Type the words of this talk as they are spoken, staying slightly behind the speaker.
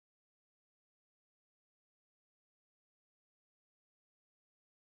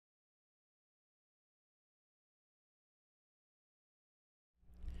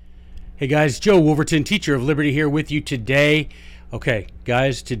Hey guys, Joe Wolverton, teacher of Liberty, here with you today. Okay,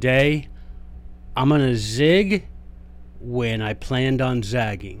 guys, today I'm going to zig when I planned on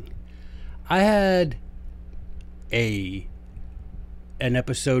zagging. I had an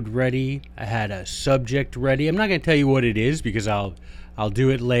episode ready. I had a subject ready. I'm not going to tell you what it is because I'll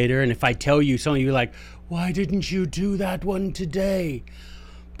do it later. And if I tell you, some of you are like, why didn't you do that one today?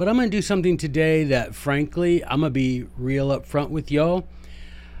 But I'm going to do something today that, frankly, I'm going to be real up front with y'all.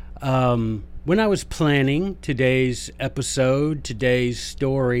 When I was planning today's episode, today's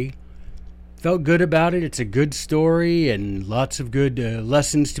story, felt good about it. It's a good story and lots of good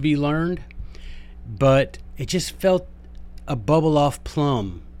lessons to be learned. But it just felt a bubble off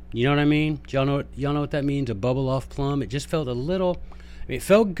plum. You know what I mean? Y'all know what that means? A bubble off plum. It just felt a little. It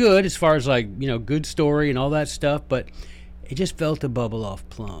felt good as far as good story and all that stuff, but it just felt a bubble off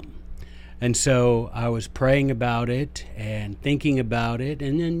plum. And so I was praying about it and thinking about it.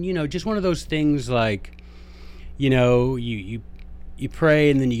 And then, just one of those things like, you pray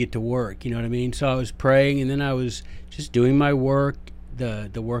and then you get to work. You know what I mean? So I was praying and then I was just doing my work,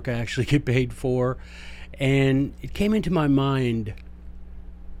 the work I actually get paid for. And it came into my mind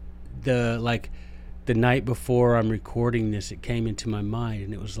the night before I'm recording this, it came into my mind.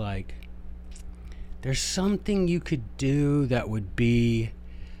 And it was like, there's something you could do that would be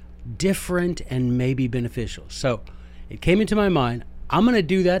different and maybe beneficial. So it came into my mind, I'm going to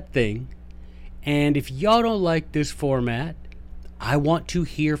do that thing. And if y'all don't like this format, I want to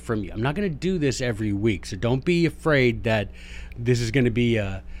hear from you. I'm not going to do this every week. So don't be afraid that this is going to be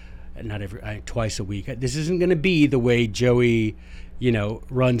twice a week. This isn't going to be the way Joey,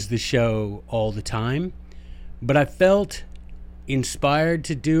 runs the show all the time. But I felt inspired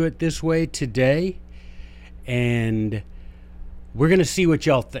to do it this way today. And we're going to see what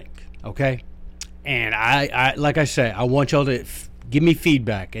y'all think, okay? And I like I say, I want y'all to give me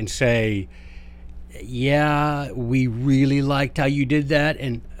feedback and say, yeah, we really liked how you did that.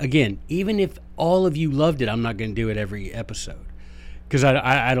 And again, even if all of you loved it, I'm not going to do it every episode. Because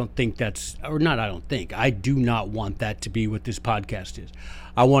I don't think that's, or not I don't think, I do not want that to be what this podcast is.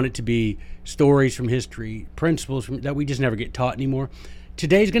 I want it to be stories from history, principles that we just never get taught anymore.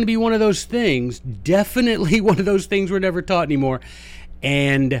 Today's going to be one of those things, definitely one of those things we're never taught anymore.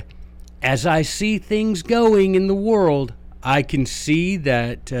 And as I see things going in the world, I can see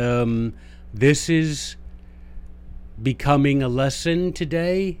that this is becoming a lesson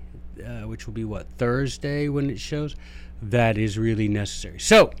today, which will be Thursday when it shows, that is really necessary.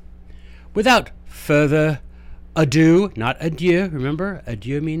 So, without further ado, not adieu, remember,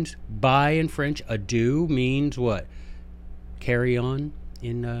 adieu means bye in French, adieu means what? Carry on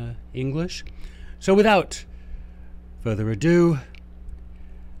in English. So without further ado,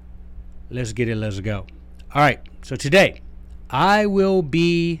 let's get it, let's go. All right, so today I will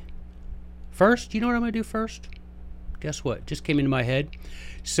be first. You know what I'm going to do first? Guess what? Just came into my head.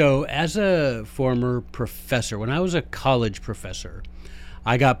 So as a former professor, when I was a college professor,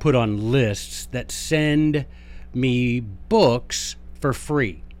 I got put on lists that send me books for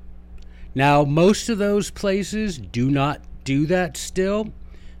free. Now, most of those places do not do that still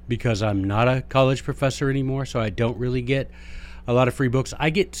because I'm not a college professor anymore, so I don't really get a lot of free books.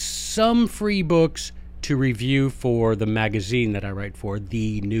 I get some free books to review for the magazine that I write for,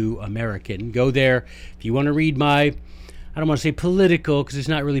 The New American. Go there if you want to read my, I don't want to say political because it's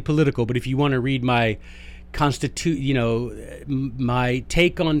not really political, but if you want to read my my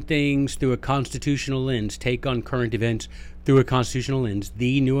take on things through a constitutional lens, take on current events through a constitutional lens,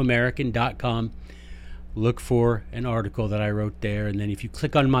 thenewamerican.com. Look for an article that I wrote there, and then if you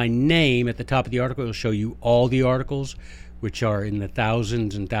click on my name at the top of the article, it'll show you all the articles, which are in the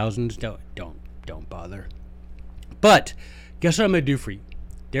thousands and thousands. Don't bother. But guess what I'm going to do for you?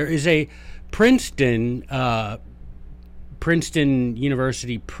 There is a Princeton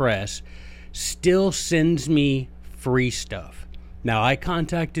University Press still sends me free stuff. Now, I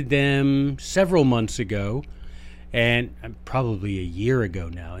contacted them several months ago, and probably a year ago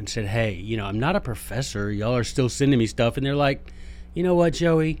now, and said, hey, I'm not a professor. Y'all are still sending me stuff. And they're like, you know what,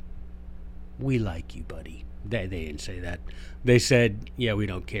 Joey? We like you, buddy. They didn't say that. They said, yeah, we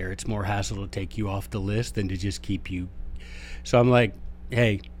don't care. It's more hassle to take you off the list than to just keep you. So I'm like,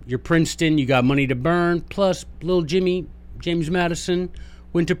 hey, you're Princeton. You got money to burn. Plus, little James Madison,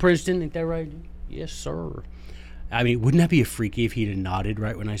 went to Princeton. Ain't that right? Yes, sir. I mean, wouldn't that be a freaky if he'd have nodded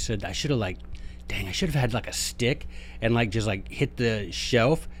right when I said, I should have I should have had a stick and just hit the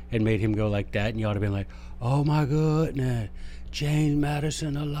shelf and made him go like that. And you ought to have been like, oh my goodness, James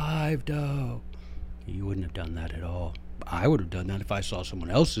Madison alive, though. You wouldn't have done that at all. I would have done that if I saw someone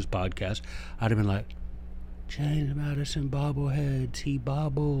else's podcast. I'd have been like, James Madison bobbleheads, he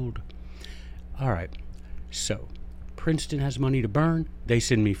bobbled. All right. So, Princeton has money to burn. They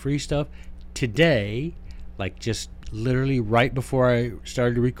send me free stuff. Today, like just literally right before I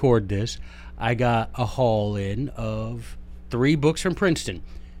started to record this, I got a haul in of 3 books from Princeton.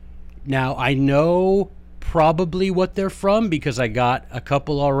 Now, I know probably what they're from because I got a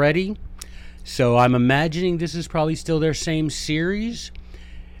couple already. So I'm imagining this is probably still their same series.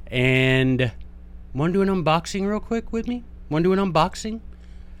 And want to do an unboxing real quick with me? Want to do an unboxing?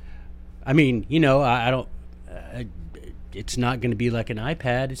 I mean, I don't... it's not going to be like an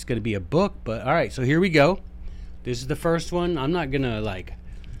iPad. It's going to be a book. But all right, so here we go. This is the first one. I'm not going to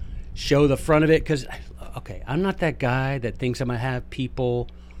show the front of it because, okay, I'm not that guy that thinks I'm going to have people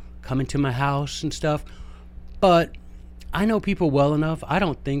come into my house and stuff. But I know people well enough. I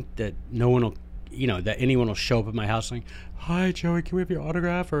don't think that no one will, that anyone will show up at my house saying, "Hi, Joey, can we have your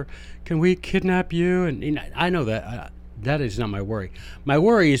autograph?" or "Can we kidnap you?" And I know that that is not my worry. My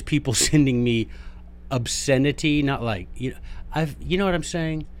worry is people sending me obscenity, not you know what I'm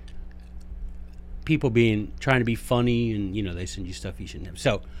saying? People trying to be funny, and they send you stuff you shouldn't have.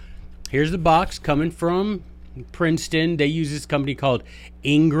 So here's the box coming from Princeton. They use this company called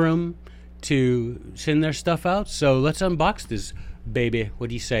Ingram to send their stuff out. So let's unbox this baby. What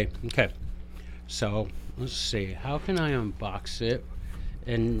do you say? Okay. So let's see. How can I unbox it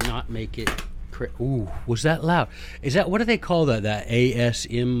and not make it... Ooh, was that loud? Is that... What do they call that? That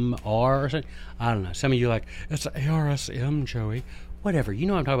ASMR or something? I don't know. Some of you are like, it's ARSM, Joey. Whatever. You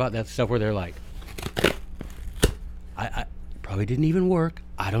know what I'm talking about? That stuff where they're like... I probably didn't even work.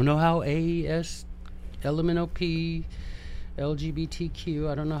 I don't know how LMNOP... LGBTQ.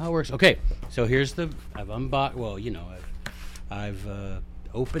 I don't know how it works. Okay, so here's I've unboxed. Well, I've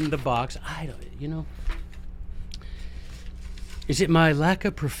opened the box. I don't. Is it my lack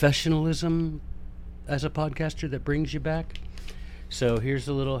of professionalism as a podcaster that brings you back? So here's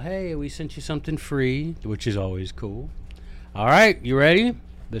the little. Hey, we sent you something free, which is always cool. All right, you ready?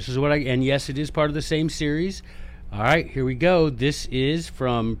 This is what and yes, it is part of the same series. All right, here we go. This is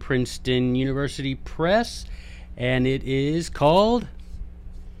from Princeton University Press. And it is called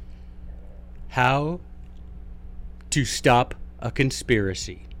How to Stop a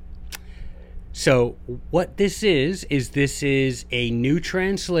Conspiracy. So what this is a new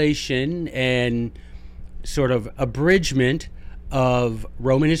translation and sort of abridgment of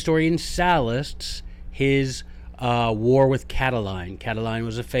Roman historian Sallust's his war with Catiline. Catiline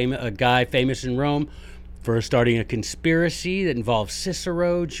was a guy famous in Rome for starting a conspiracy that involved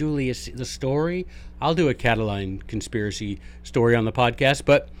Cicero, Julius, the story. I'll do a Catiline conspiracy story on the podcast,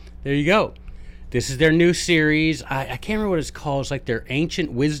 but there you go. This is their new series. I can't remember what it's called. It's like their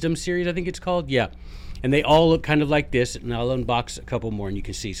Ancient Wisdom series, I think it's called. Yeah. And they all look kind of like this, and I'll unbox a couple more and you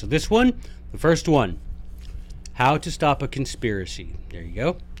can see. So this one, the first one, How to Stop a Conspiracy. There you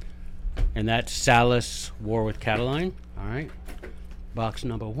go. And that's Sallust's War with Catiline. All right. Box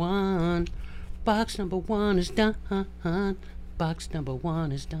number 1. Box number 1 is done. Box number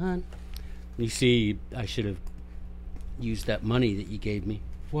 1 is done. You see, I should have used that money that you gave me.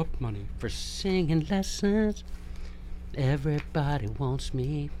 What money? For singing lessons. Everybody wants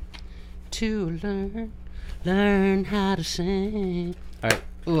me to learn how to sing. All right.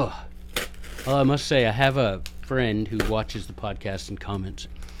 Ugh. Well, I must say, I have a friend who watches the podcast and comments,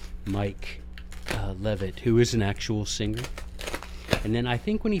 Mike Levitt, who is an actual singer. And then I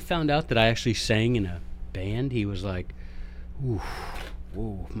think when he found out that I actually sang in a band, he was like, ooh,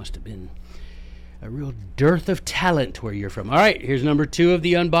 whoa, must have been a real dearth of talent where you're from. All right, here's number 2 of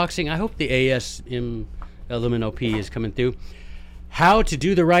the unboxing. I hope the ASMLMNOP is coming through. How to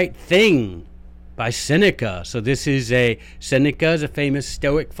Do the Right Thing by Seneca. So this is Seneca is a famous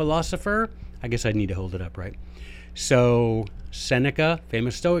Stoic philosopher. I guess I need to hold it up, right? So Seneca,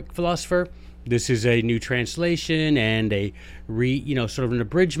 famous Stoic philosopher. This is a new translation and a sort of an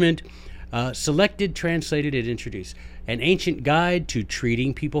abridgment. Selected, translated, and introduced. An ancient guide to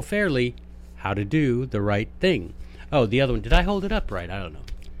treating people fairly. How to do the right thing. Oh, the other one. Did I hold it up right? I don't know.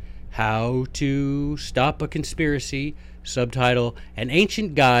 How to Stop a Conspiracy. Subtitle, An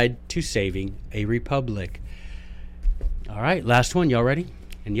Ancient Guide to Saving a Republic. All right, last one. Y'all ready?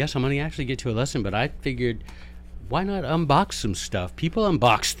 And yes, I'm going to actually get to a lesson, but I figured, why not unbox some stuff? People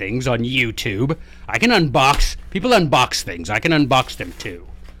unbox things on YouTube. People unbox things. I can unbox them too.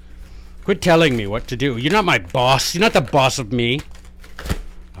 Quit telling me what to do. You're not my boss. You're not the boss of me.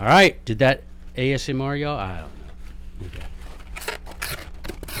 All right, did that ASMR, y'all? I don't know. Okay.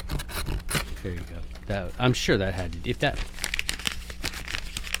 There you go. I'm sure that had to... If that...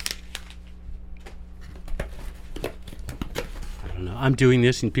 I don't know. I'm doing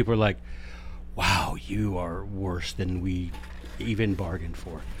this and people are like, wow, you are worse than we even bargained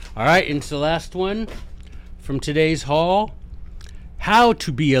for. All right, and it's the last one from today's haul. How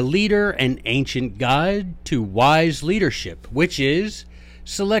to Be a Leader, an Ancient Guide to Wise Leadership, which is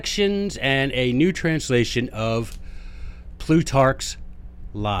selections and a new translation of Plutarch's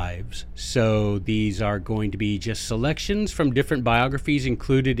Lives. So these are going to be just selections from different biographies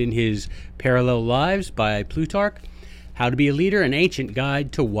included in his Parallel Lives by Plutarch. How to Be a Leader, an Ancient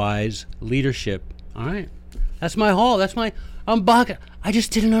Guide to Wise Leadership. All right, that's my haul. That's my unboxing. I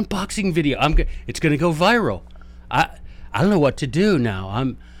just did an unboxing video. It's going to go viral. I don't know what to do now.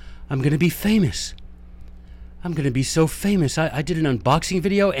 I'm going to be famous. I'm going to be so famous. I did an unboxing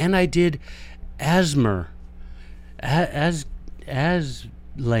video and I did Aslan.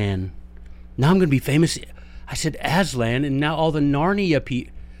 Now I'm going to be famous. I said Aslan, and now all the Narnia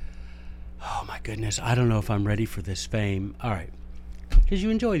people. Oh my goodness. I don't know if I'm ready for this fame. All right. Did you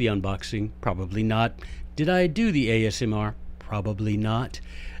enjoy the unboxing? Probably not. Did I do the ASMR? Probably not.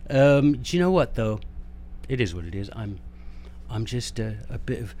 Do you know what though? It is what it is. I'm just a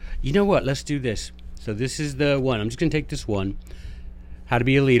bit of. You know what? Let's do this. So this is the one. I'm just going to take this one. How to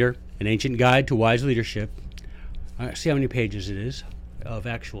Be a Leader, an Ancient Guide to Wise Leadership. All right, see how many pages it is of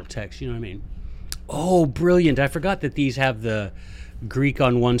actual text. You know what I mean? Oh, brilliant. I forgot that these have the Greek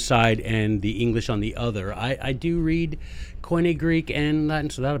on one side and the English on the other. I do read Koine Greek and Latin,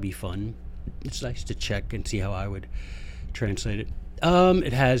 so that'll be fun. It's nice to check and see how I would translate it.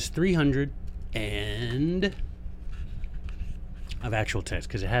 It has 300 and of actual text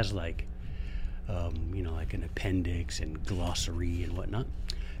because it has like like an appendix and glossary and whatnot.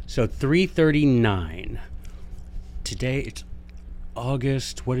 So 339. Today it's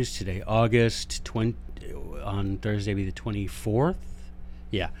August. What is today? August 20. On Thursday, be the 24th.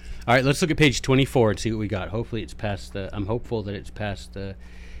 Yeah. All right. Let's look at page 24 and see what we got. Hopefully, it's past the. I'm hopeful that it's past the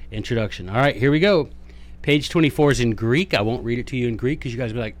introduction. All right. Here we go. Page 24 is in Greek. I won't read it to you in Greek because you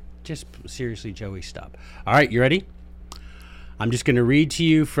guys will be like, just seriously, Joey, stop. All right. You ready? I'm just going to read to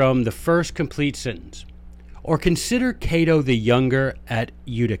you from the first complete sentence. Or consider Cato the Younger at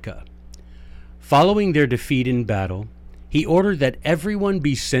Utica. Following their defeat in battle, he ordered that everyone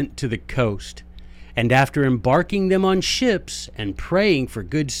be sent to the coast, and after embarking them on ships and praying for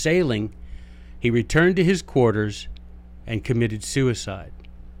good sailing, he returned to his quarters and committed suicide.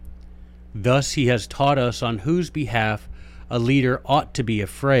 Thus he has taught us on whose behalf a leader ought to be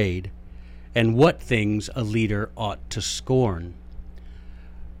afraid, and what things a leader ought to scorn.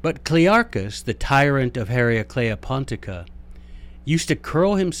 But Clearchus, the tyrant of Heraclea Pontica, used to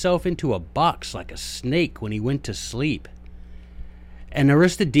curl himself into a box like a snake when he went to sleep. And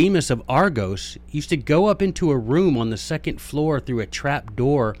Aristodemus of Argos used to go up into a room on the second floor through a trap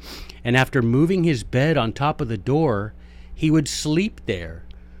door, and after moving his bed on top of the door, he would sleep there.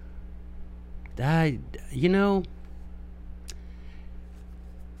 I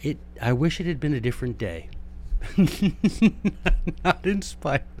wish it had been a different day. Not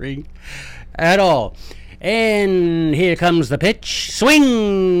inspiring at all. And here comes the pitch.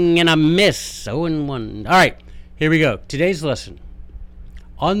 Swing and a miss. 0-1. All right, here we go. Today's lesson.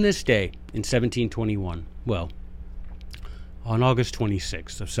 On this day in 1721, well, on August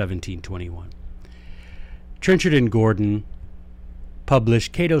 26th of 1721, Trenchard and Gordon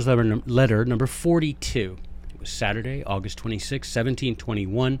published Cato's letter number 42. It was Saturday, August 26,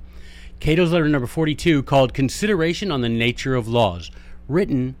 1721. Cato's letter number 42, called Consideration on the Nature of Laws,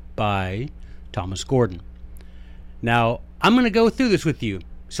 written by Thomas Gordon. Now, I'm going to go through this with you.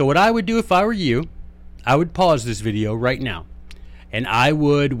 So what I would do if I were you, I would pause this video right now. And I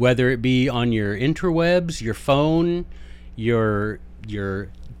would, whether it be on your interwebs, your phone, your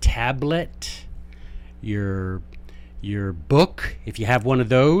tablet, your book, if you have one of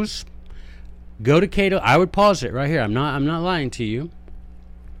those, go to Cato. I would pause it right here. I'm not lying to you.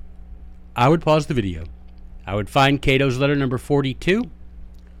 I would pause the video. I would find Cato's letter number 42,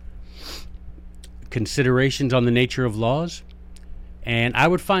 Considerations on the Nature of Laws, and I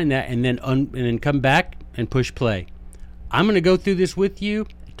would find that and then come back and push play. I'm going to go through this with you,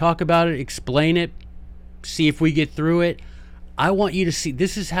 talk about it, explain it, see if we get through it. I want you to see,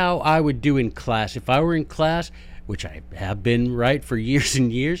 this is how I would do in class. If I were in class, which I have been, right, for years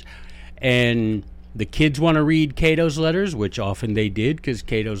and years, and the kids want to read Cato's letters, which often they did because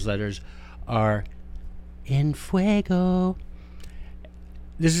Cato's letters are en fuego.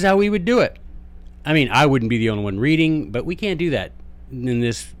 This is how we would do it. I mean, I wouldn't be the only one reading, but we can't do that in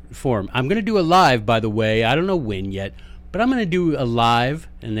this form. I'm going to do a live, by the way. I don't know when yet, but I'm going to do a live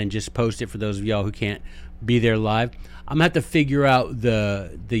and then just post it for those of y'all who can't be there live. I'm going to have to figure out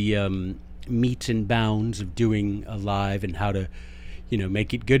the metes and bounds of doing a live and how to,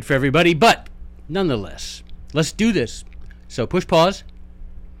 make it good for everybody. But nonetheless, let's do this. So push pause.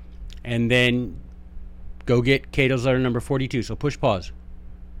 and then go get Cato's letter number 42. So push pause.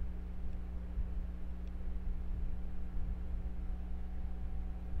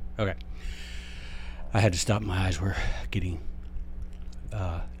 Okay. I had to stop. My eyes were getting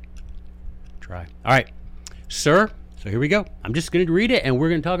dry. All right, sir. So here we go. I'm just going to read it, and we're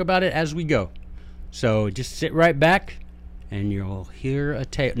going to talk about it as we go. So just sit right back, and you'll hear a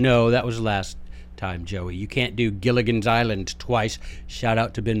tale. No, that was last time, Joey. You can't do Gilligan's Island twice. Shout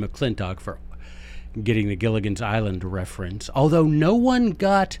out to Ben McClintock for getting the Gilligan's Island reference. Although no one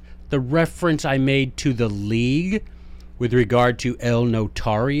got the reference I made to The League with regard to El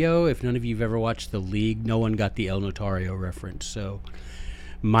Notario. If none of you have ever watched The League, no one got the El Notario reference. So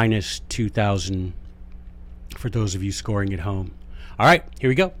minus 2,000 for those of you scoring at home. All right, here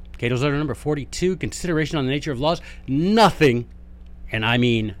we go. Cato's letter number 42, consideration on the nature of laws. Nothing, and I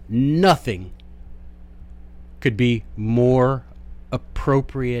mean nothing, could be more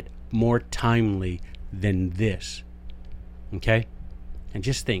appropriate, more timely than this. Okay? And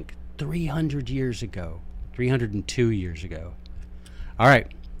just think, 300 years ago, 302 years ago. All right.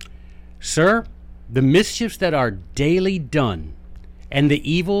 Sir, the mischiefs that are daily done and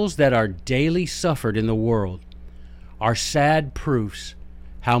the evils that are daily suffered in the world are sad proofs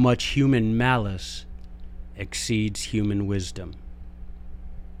how much human malice exceeds human wisdom.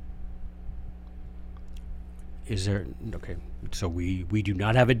 Is there, okay, so we do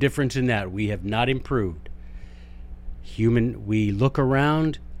not have a difference in that. We have not improved. We look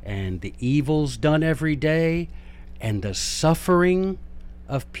around and the evils done every day and the suffering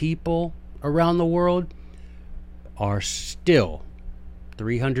of people around the world are still,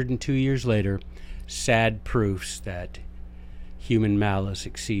 302 years later, sad proofs that human malice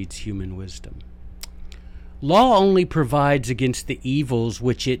exceeds human wisdom. Law only provides against the evils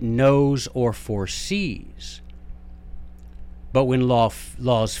which it knows or foresees. But when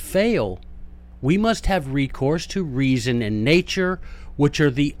laws fail, we must have recourse to reason and nature, which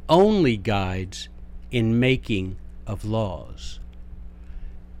are the only guides in making of laws.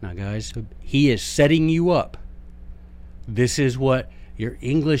 Now, guys, he is setting you up. This is what your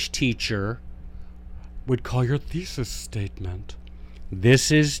English teacher would call your thesis statement. This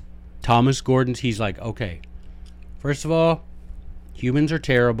is Thomas Gordon's. He's like, okay, first of all, humans are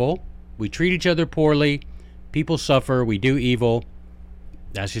terrible. We treat each other poorly. People suffer. We do evil.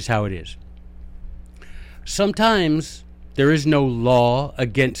 That's just how it is. Sometimes there is no law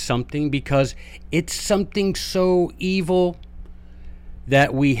against something because it's something so evil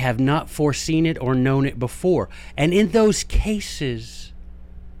that we have not foreseen it or known it before. And in those cases,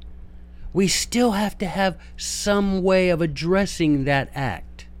 we still have to have some way of addressing that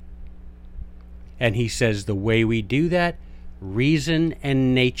act. And he says the way we do that, reason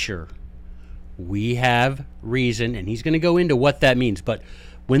and nature. We have reason, and he's going to go into what that means. But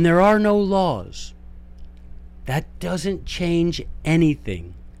when there are no laws, that doesn't change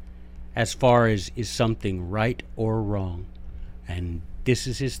anything as far as is something right or wrong. And this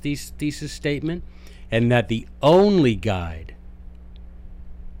is his thesis statement, and that the only guide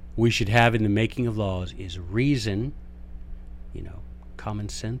we should have in the making of laws is reason, common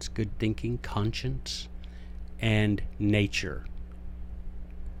sense, good thinking, conscience, and nature.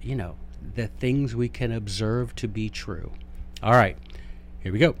 The things we can observe to be true. All right,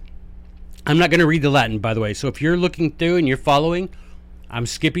 here we go. I'm not going to read the Latin, by the way. So if you're looking through and you're following, I'm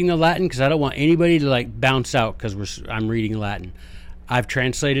skipping the Latin because I don't want anybody to bounce out because I'm reading Latin. I've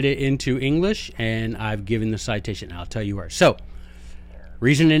translated it into English and I've given the citation. I'll tell you where. So,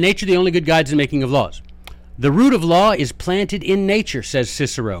 reason and nature, the only good guides in making of laws. The root of law is planted in nature, says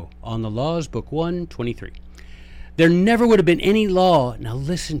Cicero on the Laws, Book 1, 23. There never would have been any law, now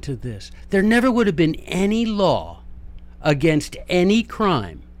listen to this, there never would have been any law against any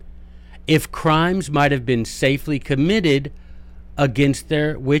crime if crimes might have been safely committed against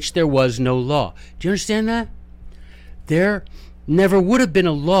which there was no law. Do you understand that? There never would have been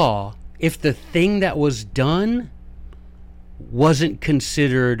a law if the thing that was done wasn't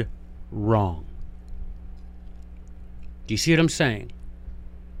considered wrong. Do you see what I'm saying?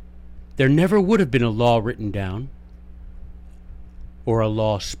 There never would have been a law written down or a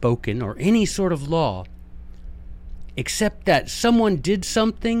law spoken or any sort of law except that someone did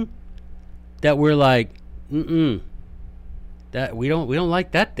something that we're like, that we don't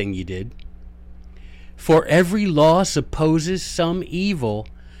like that thing you did. For every law supposes some evil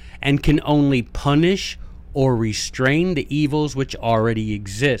and can only punish or restrain the evils which already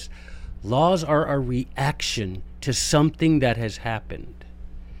exist. Laws are a reaction to something that has happened.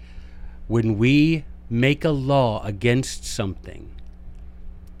 When we make a law against something,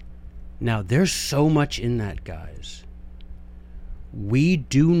 now, there's so much in that, guys. We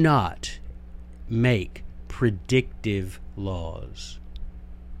do not make predictive laws.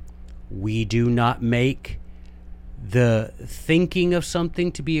 We do not make the thinking of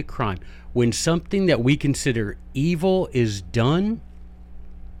something to be a crime. When something that we consider evil is done,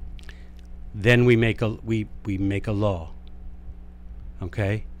 then we make a law.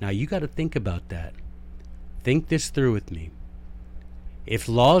 Okay? Now you got to think about that. Think this through with me. If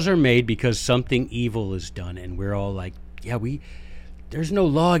laws are made because something evil is done, and we're all like, yeah, there's no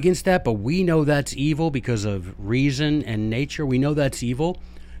law against that, but we know that's evil because of reason and nature. We know that's evil.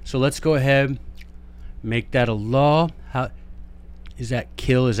 So let's go ahead, make that a law. How is that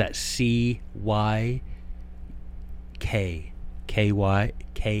kill? Is that C-Y-K? K-Y,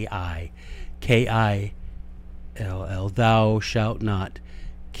 K-I. K-I-L-L. Thou shalt not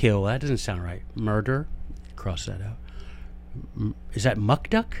kill. That doesn't sound right. Murder. Cross that out. Is that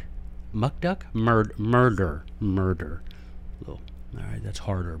muckduck? Muckduck? Murder. All right, that's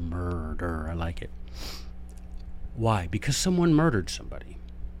harder. Murder. I like it. Why? Because someone murdered somebody.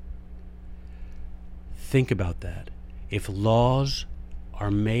 Think about that. If laws are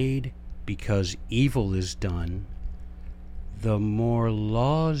made because evil is done, the more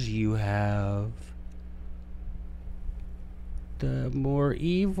laws you have, the more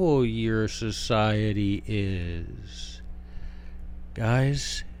evil your society is.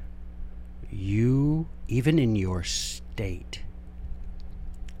 Guys, even in your state,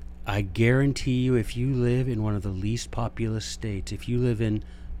 I guarantee you, if you live in one of the least populous states, if you live in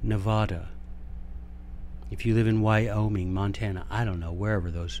Nevada, if you live in Wyoming, Montana, I don't know, wherever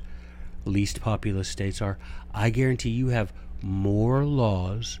those least populous states are, I guarantee you have more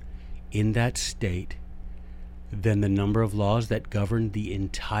laws in that state than the number of laws that govern the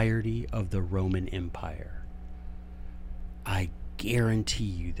entirety of the Roman Empire. I guarantee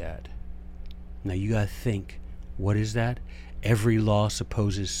you that. Now you gotta think, what is that? Every law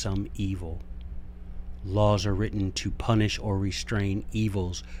supposes some evil. Laws are written to punish or restrain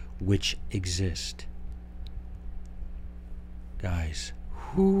evils which exist. Guys,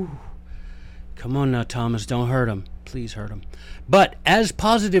 come on now, Thomas, don't hurt him. Please hurt him. But as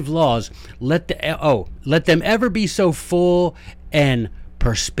positive laws, let them ever be so full and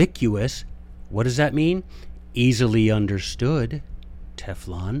perspicuous. What does that mean? Easily understood.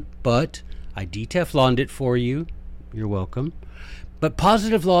 Teflon. But I de-Tefloned it for you. You're welcome. But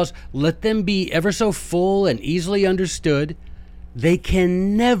positive laws, let them be ever so full and easily understood. They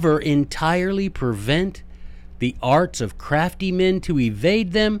can never entirely prevent the arts of crafty men to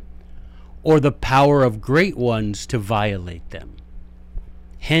evade them, or the power of great ones to violate them.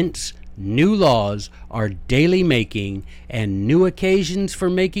 Hence, new laws are daily making, and new occasions for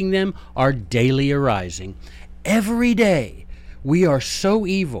making them are daily arising. Every day, we are so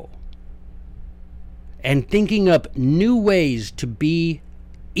evil and thinking up new ways to be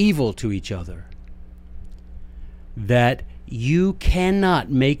evil to each other that you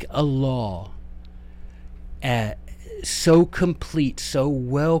cannot make a law so complete, so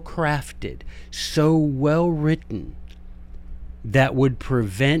well crafted, so well written, that would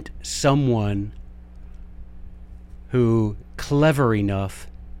prevent someone who clever enough,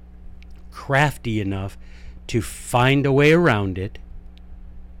 crafty enough to find a way around it,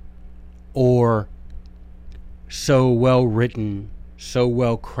 or so well written, so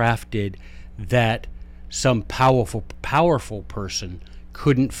well crafted that some powerful person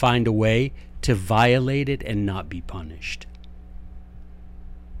couldn't find a way to violate it and not be punished.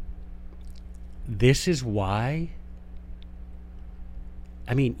 This is why,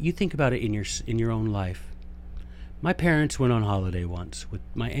 I mean, you think about it in your own life. My parents went on holiday once.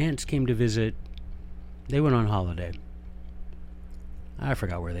 My aunts came to visit. They went on holiday. I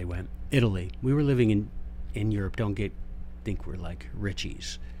forgot where they went. Italy. We were living in Europe. Think we're like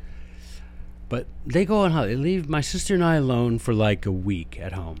Richies. But they go on holiday. They leave my sister and I alone for like a week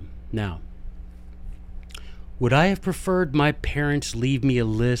at home. Now, would I have preferred my parents leave me a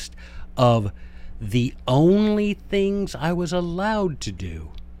list of the only things I was allowed to do?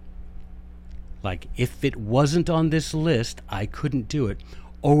 Like, if it wasn't on this list, I couldn't do it.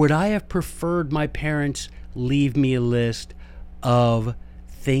 Or would I have preferred my parents leave me a list of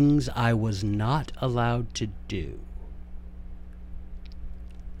things I was not allowed to do?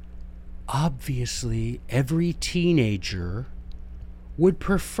 Obviously, every teenager would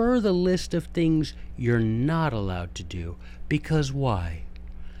prefer the list of things you're not allowed to do. Because why?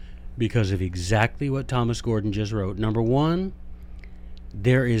 Because of exactly what Thomas Gordon just wrote. Number one,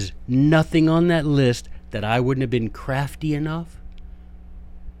 there is nothing on that list that I wouldn't have been crafty enough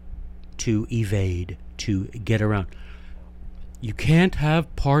to evade, to get around. You can't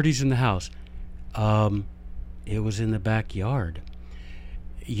have parties in the house. It was in the backyard.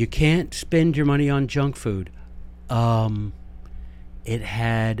 You can't spend your money on junk food. It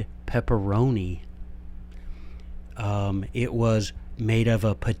had pepperoni. It was made of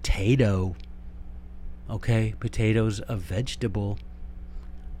a potato. Okay, potato's a vegetable.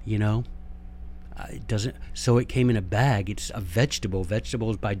 You know, it doesn't. So it came in a bag. It's a vegetable.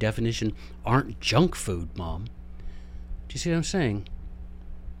 Vegetables, by definition, aren't junk food, Mom. Do you see what I'm saying?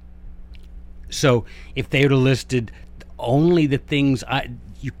 So if they would have listed only the things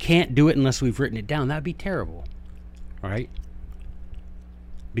you can't do it unless we've written it down, that'd be terrible, right?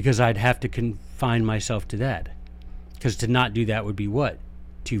 Because I'd have to confine myself to that. Because to not do that would be what?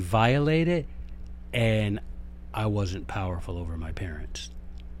 To violate it, and I wasn't powerful over my parents,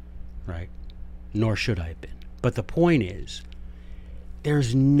 right? Nor should I have been. But the point is,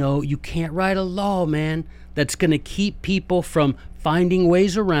 you can't write a law, man, that's going to keep people from finding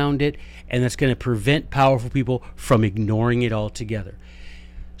ways around it, and that's going to prevent powerful people from ignoring it altogether.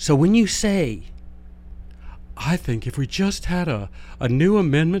 So when you say, I think if we just had a new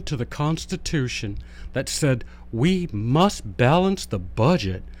amendment to the Constitution that said we must balance the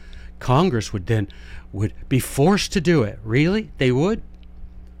budget, Congress would be forced to do it. Really? They would?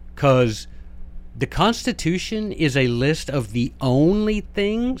 Because the Constitution is a list of the only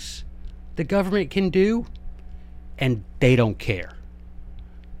things the government can do, and they don't care.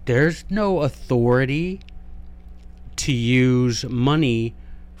 There's no authority to use money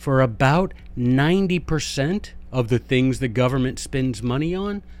for about 90% of the things the government spends money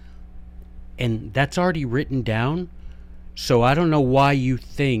on, and that's already written down. So I don't know why you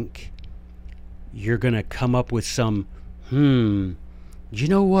think you're going to come up with some, you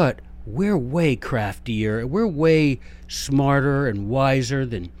know what? We're way craftier. We're way smarter and wiser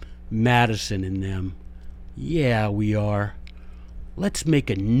than Madison and them. Yeah, we are. Let's make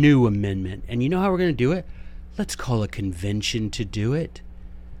a new amendment. And you know how we're going to do it? Let's call a convention to do it.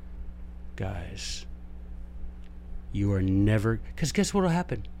 Guys, you are never... Because guess what will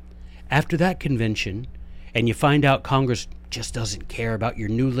happen? After that convention, and you find out Congress just doesn't care about your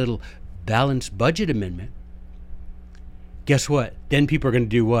new little balanced budget amendment, guess what? Then people are going to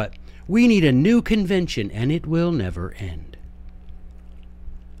do what? We need a new convention, and it will never end.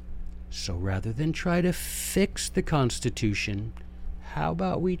 So rather than try to fix the Constitution, how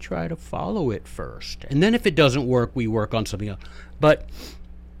about we try to follow it first? And then if it doesn't work, we work on something else. But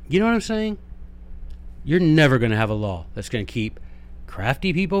you know what I'm saying? You're never going to have a law that's going to keep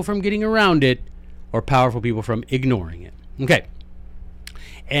crafty people from getting around it or powerful people from ignoring it. Okay.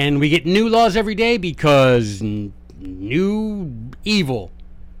 And we get new laws every day because new evil,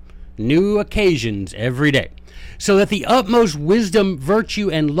 new occasions every day. So that the utmost wisdom, virtue,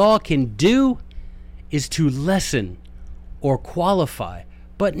 and law can do is to lessen or qualify,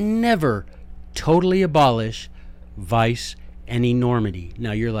 but never totally abolish vice and enormity.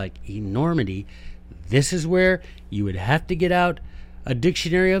 Now you're like, enormity? This is where you would have to get out a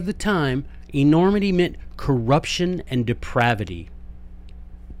dictionary of the time. Enormity meant corruption and depravity.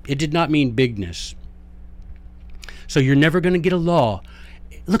 It did not mean bigness. So you're never going to get a law.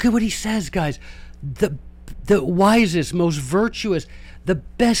 Look at what he says, guys. The wisest, most virtuous, the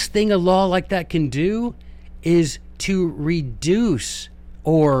best thing a law like that can do is to reduce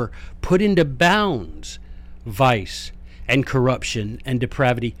or put into bounds vice and corruption and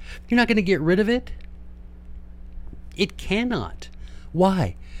depravity. You're not going to get rid of it. It cannot.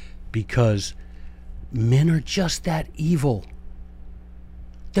 Why? Because men are just that evil.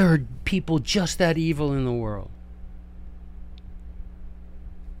 There are people just that evil in the world.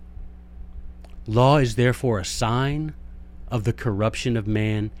 Law is therefore a sign of the corruption of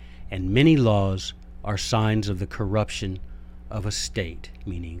man, and many laws are signs of the corruption of a state,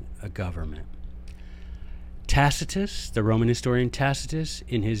 meaning a government. Tacitus, the Roman historian Tacitus,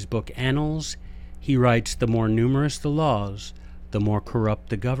 in his book Annals, he writes, the more numerous the laws, the more corrupt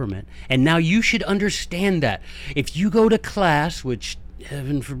the government. And now you should understand that. If you go to class, which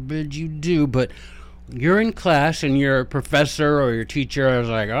heaven forbid you do, but you're in class and your professor or your teacher is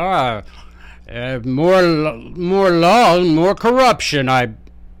like, more laws, more corruption. I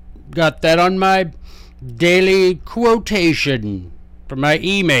got that on my daily quotation for my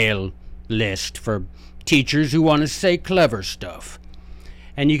email list for teachers who want to say clever stuff.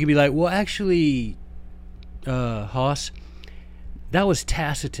 And you can be like, well, actually, Haas, that was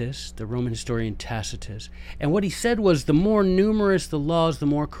Tacitus, the Roman historian Tacitus. And what he said was the more numerous the laws, the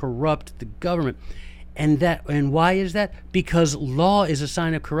more corrupt the government. And why is that? Because law is a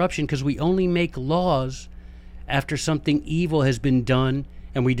sign of corruption, because we only make laws after something evil has been done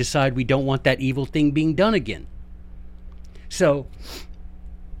and we decide we don't want that evil thing being done again. So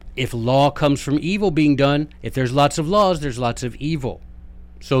if law comes from evil being done, if there's lots of laws, there's lots of evil.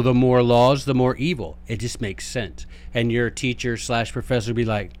 So the more laws, the more evil. It just makes sense. And your teacher slash professor would be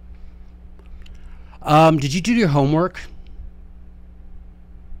like, did you do your homework?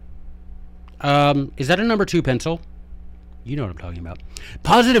 Is that a number 2 pencil? You know what I'm talking about.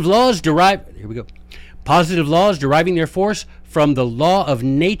 Positive laws deriving their force from the law of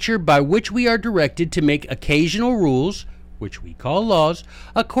nature by which we are directed to make occasional rules, which we call laws,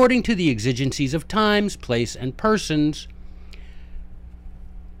 according to the exigencies of times, place, and persons.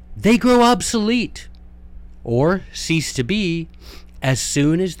 They grow obsolete or cease to be as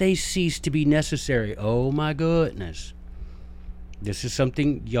soon as they cease to be necessary. Oh my goodness. This is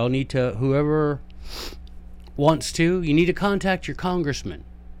something y'all need to, whoever wants to, you need to contact your congressman.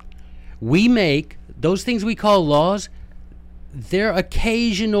 We make those things we call laws, they're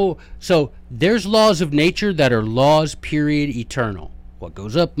occasional. So there's laws of nature that are laws, period, eternal. What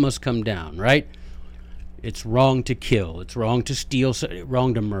goes up must come down, right? It's wrong to kill. It's wrong to steal.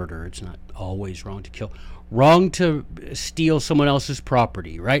 Wrong to murder. It's not always wrong to kill. Wrong to steal someone else's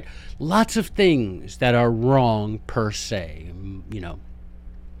property, right? Lots of things that are wrong per se. You know,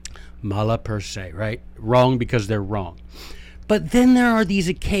 mala per se, right? Wrong because they're wrong. But then there are these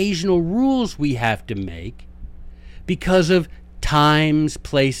occasional rules we have to make because of times,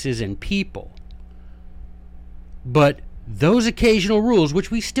 places, and people. But those occasional rules, which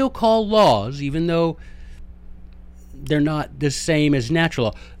we still call laws, even though they're not the same as natural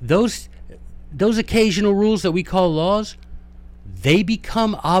law, those occasional rules that we call laws, they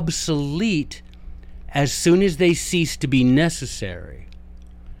become obsolete as soon as they cease to be necessary.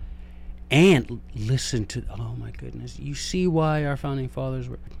 And listen to, oh my goodness, you see why our founding fathers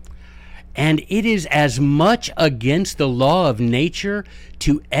were. And it is as much against the law of nature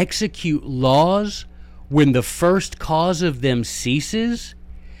to execute laws when the first cause of them ceases,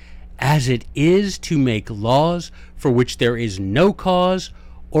 as it is to make laws for which there is no cause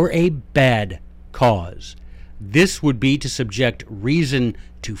or a bad cause. This would be to subject reason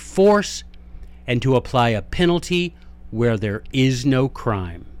to force and to apply a penalty where there is no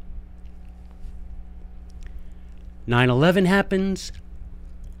crime. 9/11 happens.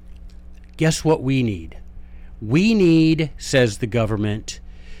 Guess what we need? We need, says the government,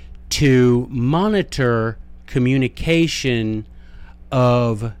 to monitor communication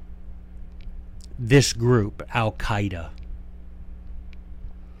of this group, Al-Qaeda.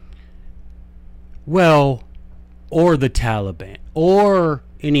 Well, or the Taliban, or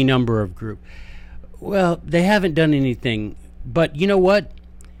any number of groups. Well, they haven't done anything, but you know what?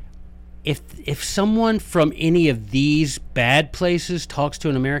 If someone from any of these bad places talks to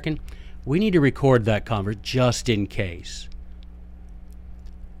an American, we need to record that conversation just in case.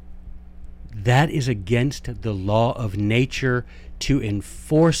 That is against the law of nature to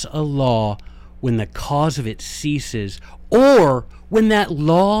enforce a law when the cause of it ceases, or when that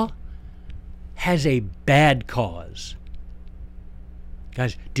law has a bad cause.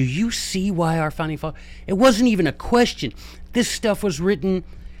 Guys, do you see why our founding fathers? It wasn't even a question. This stuff was written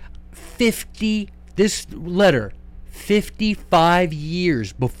 55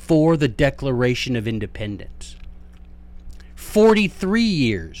 years before the Declaration of Independence. 43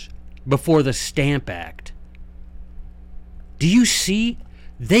 years before the Stamp Act. Do you see?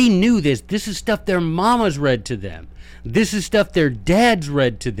 They knew this. This is stuff their mamas read to them. This is stuff their dads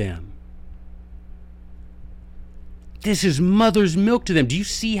read to them. This is mother's milk to them. Do you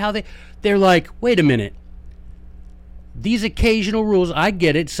see how they're like, wait a minute. These occasional rules, I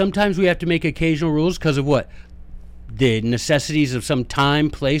get it. Sometimes we have to make occasional rules because of what? The necessities of some time,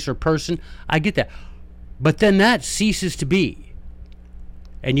 place, or person. I get that. But then that ceases to be.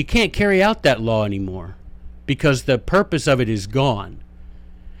 And you can't carry out that law anymore because the purpose of it is gone.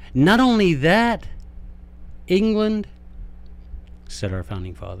 Not only that, England, said our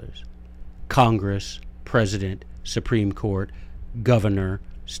founding fathers, Congress, President, Supreme Court, Governor,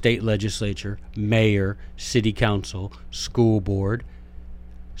 State Legislature, Mayor, City Council, School Board,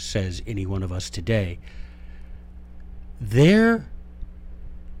 says any one of us today. It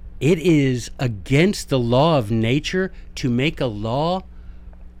is against the law of nature to make a law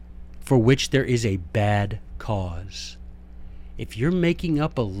for which there is a bad cause. If you're making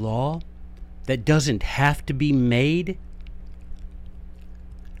up a law that doesn't have to be made,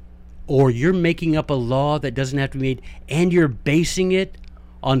 or you're making up a law that doesn't have to be made, and you're basing it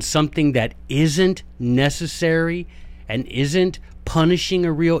on something that isn't necessary and isn't punishing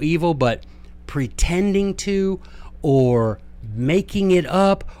a real evil, but pretending to, or making it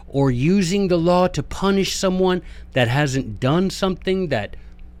up, or using the law to punish someone that hasn't done something that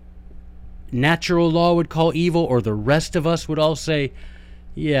natural law would call evil, or the rest of us would all say,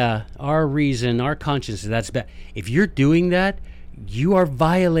 yeah, our reason, our conscience, that's bad. If you're doing that, you are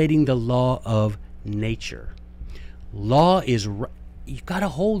violating the law of nature. Law is, you've got to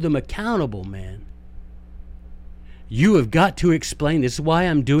hold them accountable, man. You have got to explain. This is why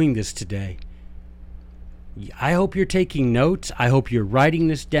I'm doing this today. I hope you're taking notes. I hope you're writing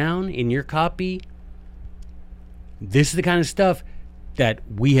this down in your copy. This is the kind of stuff that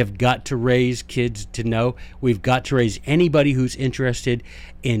we have got to raise kids to know. We've got to raise anybody who's interested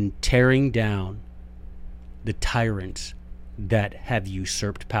in tearing down the tyrants that have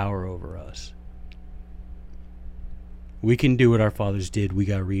usurped power over us. We can do what our fathers did. We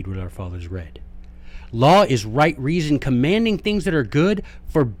got to read what our fathers read. Law is right reason, commanding things that are good,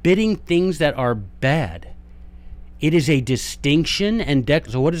 forbidding things that are bad. It is a distinction and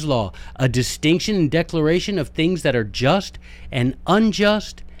so what is law? A distinction and declaration of things that are just and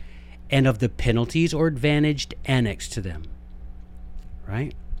unjust, and of the penalties or advantage annexed to them.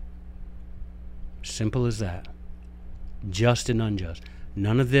 Right? Simple as that. Just and unjust.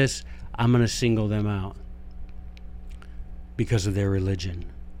 None of this, I'm going to single them out because of their religion.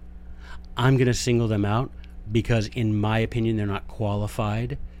 I'm going to single them out because, in my opinion, they're not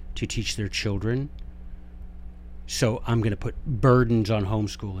qualified to teach their children. So I'm going to put burdens on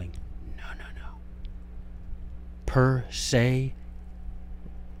homeschooling. No. Per se,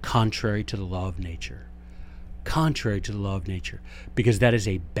 contrary to the law of nature. Contrary to the law of nature. Because that is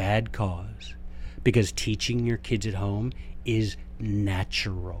a bad cause. Because teaching your kids at home is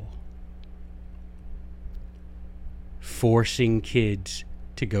natural. Forcing kids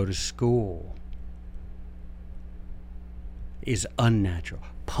to go to school is unnatural.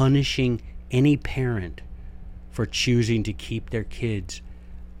 Punishing any parent for choosing to keep their kids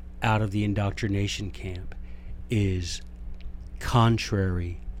out of the indoctrination camp is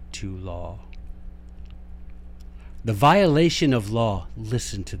contrary to law. The violation of law,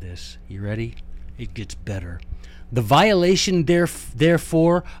 listen to this. You ready? It gets better. The violation,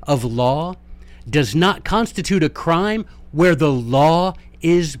 therefore, of law does not constitute a crime where the law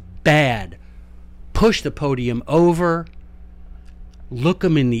is bad. Push the podium over. Look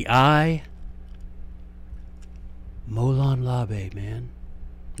them in the eye. Molon Labe, man.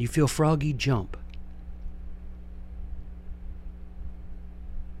 You feel froggy? Jump.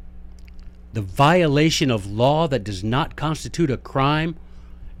 The violation of law that does not constitute a crime.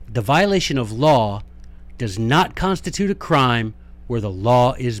 The violation of law does not constitute a crime where the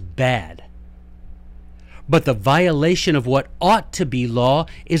law is bad. But the violation of what ought to be law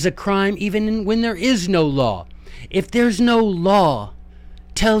is a crime even when there is no law. If there's no law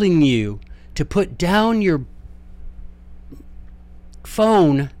telling you to put down your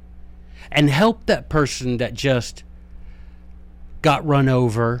phone and help that person that just got run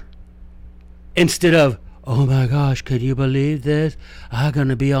over, instead of, oh my gosh, could you believe this? I'm going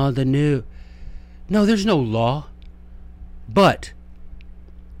to be on the news. No, there's no law. But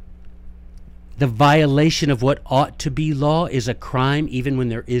the violation of what ought to be law is a crime even when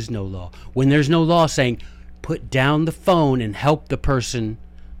there is no law. When there's no law saying, put down the phone and help the person,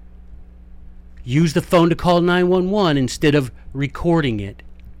 use the phone to call 911 instead of recording it.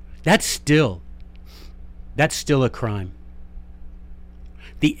 That's still a crime.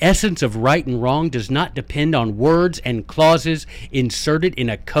 The essence of right and wrong does not depend on words and clauses inserted in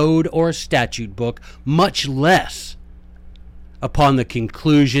a code or a statute book, much less upon the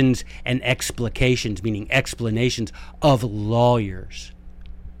conclusions and explications, meaning explanations, of lawyers,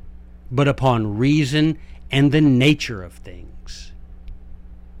 but upon reason and the nature of things.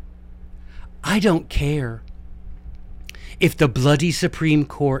 I don't care if the bloody Supreme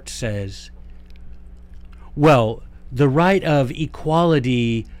Court says, well, the right of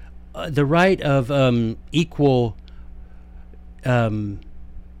equality, the right of equal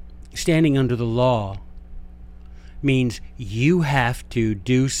standing under the law means you have to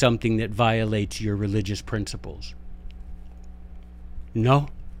do something that violates your religious principles. No,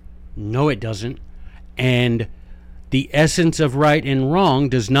 it doesn't. And the essence of right and wrong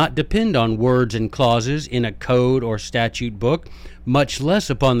does not depend on words and clauses in a code or statute book, much less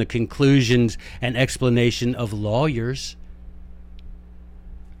upon the conclusions and explanation of lawyers.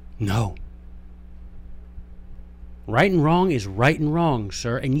 No. Right and wrong is right and wrong,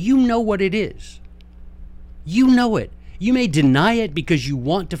 sir, and you know what it is. You know it. You may deny it because you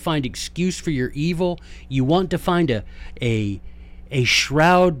want to find excuse for your evil. You want to find a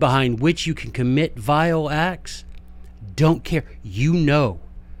shroud behind which you can commit vile acts. Don't care. You know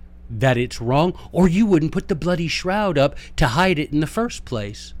that it's wrong, or you wouldn't put the bloody shroud up to hide it in the first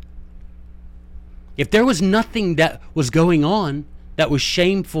place. If there was nothing that was going on that was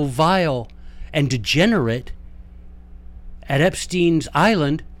shameful, vile, and degenerate at Epstein's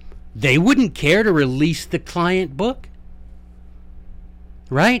Island, they wouldn't care to release the client book.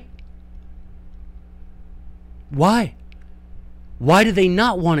 right? Why? Why do they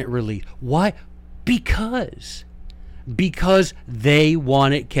not want it released? Why? Because they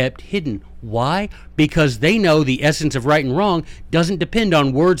want it kept hidden. Why? Because they know the essence of right and wrong doesn't depend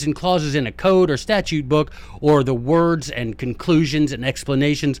on words and clauses in a code or statute book or the words and conclusions and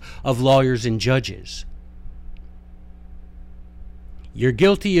explanations of lawyers and judges. You're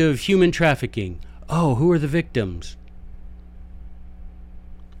guilty of human trafficking. Oh, who are the victims?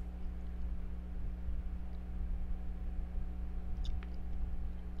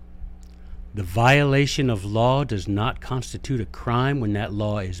 The violation of law does not constitute a crime when that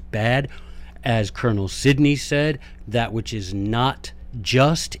law is bad. As Colonel Sidney said, that which is not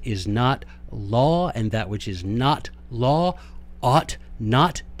just is not law, and that which is not law ought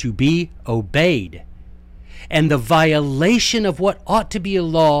not to be obeyed. And the violation of what ought to be a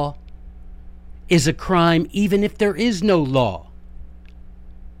law is a crime even if there is no law.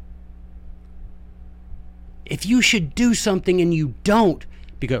 If you should do something and you don't,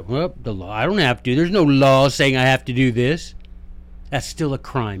 because, well, the law, I don't have to. There's no law saying I have to do this. That's still a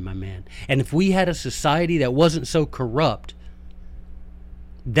crime, my man. And if we had a society that wasn't so corrupt,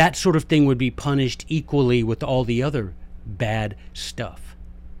 that sort of thing would be punished equally with all the other bad stuff.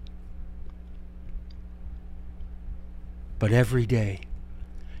 But every day,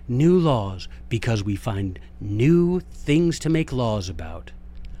 new laws, because we find new things to make laws about.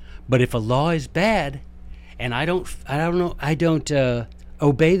 But if a law is bad, and I don't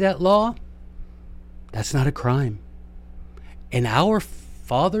obey that law, that's not a crime. And our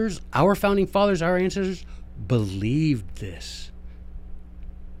fathers, our founding fathers, our ancestors believed this.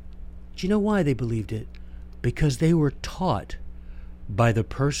 Do you know why they believed it? Because they were taught by the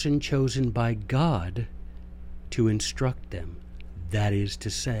person chosen by God to instruct them. That is to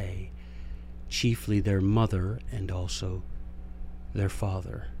say, chiefly their mother and also their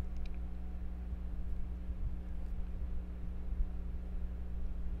father.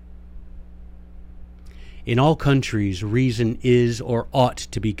 In all countries, reason is or ought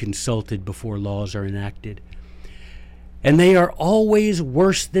to be consulted before laws are enacted. And they are always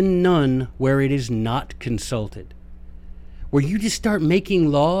worse than none where it is not consulted. Where you just start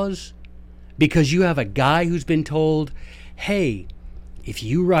making laws because you have a guy who's been told, hey, if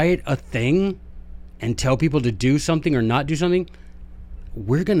you write a thing and tell people to do something or not do something,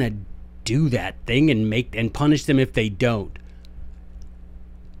 we're going to do that thing and punish them if they don't.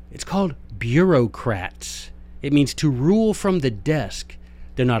 It's called bureaucrats. It means to rule from the desk.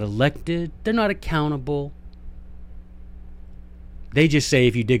 They're not elected. They're not accountable. They just say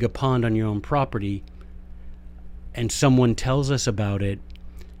if you dig a pond on your own property and someone tells us about it,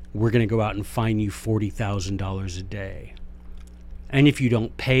 we're going to go out and fine you $40,000 a day. And if you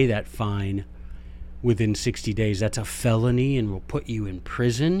don't pay that fine within 60 days, that's a felony and will put you in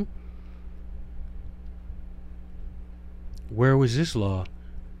prison. Where was this law?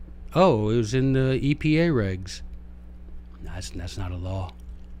 Oh, it was in the EPA regs. That's not a law.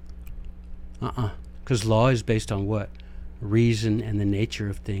 Because law is based on what? Reason and the nature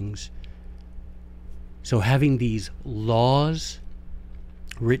of things. So having these laws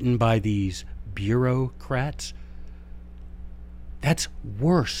written by these bureaucrats, that's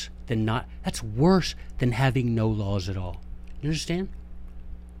worse than having no laws at all. You understand?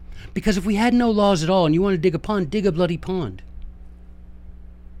 Because if we had no laws at all and you want to dig a pond, dig a bloody pond.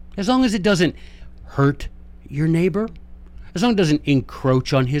 As long as it doesn't hurt your neighbor, as long as it doesn't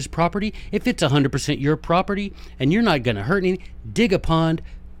encroach on his property, if it's 100% your property and you're not going to hurt anything, dig a pond,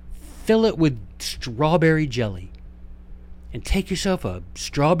 fill it with strawberry jelly, and take yourself a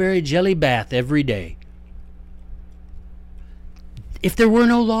strawberry jelly bath every day. If there were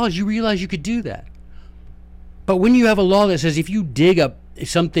no laws, you realize you could do that. But when you have a law that says if you dig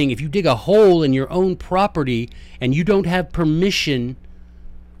a hole in your own property and you don't have permission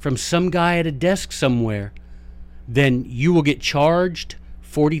from some guy at a desk somewhere, then you will get charged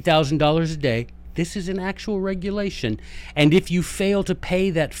 $40,000 a day. This is an actual regulation. And if you fail to pay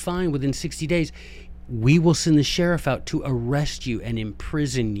that fine within 60 days, we will send the sheriff out to arrest you and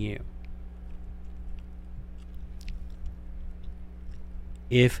imprison you.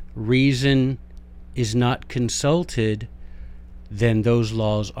 If reason is not consulted, then those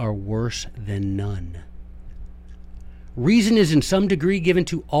laws are worse than none. Reason is in some degree given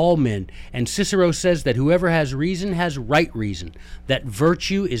to all men, and Cicero says that whoever has reason has right reason, that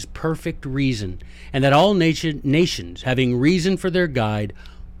virtue is perfect reason, and that all nations, having reason for their guide,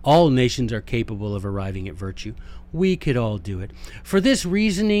 all nations are capable of arriving at virtue. We could all do it. For this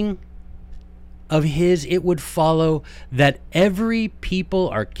reasoning of his, it would follow that every people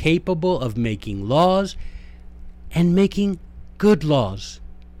are capable of making laws and making good laws.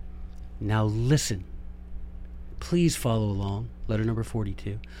 Now listen. Please follow along. Letter number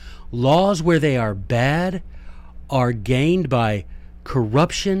 42. Laws where they are bad are gained by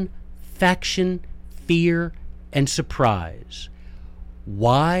corruption, faction, fear, and surprise.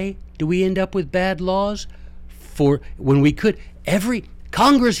 Why do we end up with bad laws? For when we could, every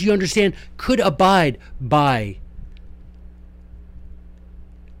Congress, you understand, could abide by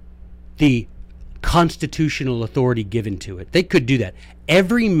the constitutional authority given to it. They could do that.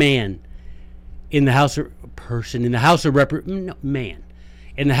 Every man in the House of in the House of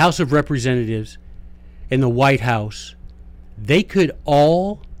in the House of Representatives, in the White House, they could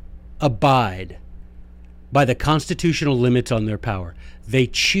all abide by the constitutional limits on their power. They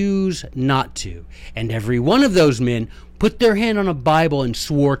choose not to. And every one of those men put their hand on a Bible and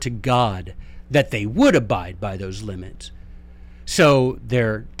swore to God that they would abide by those limits. So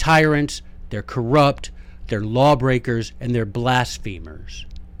they're tyrants, they're corrupt, they're lawbreakers, and they're blasphemers.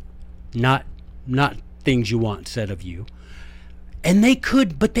 Not things you want said of you. And they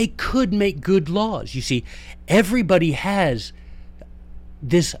could make good laws. You see, everybody has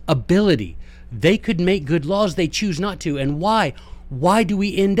this ability. They could make good laws. They choose not to. And why? Why do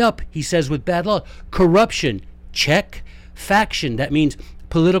we end up, he says, with bad laws? Corruption, check. Faction, that means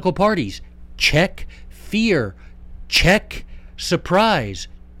political parties, check. Fear, check. Surprise,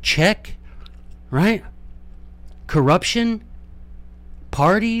 check. Right? Corruption,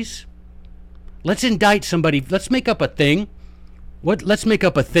 parties. Let's indict somebody. Let's make up a thing. Let's make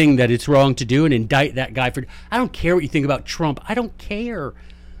up a thing that it's wrong to do and indict that guy for. I don't care what you think about Trump. I don't care.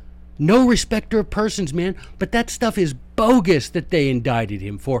 No respecter of persons, man. But that stuff is bogus that they indicted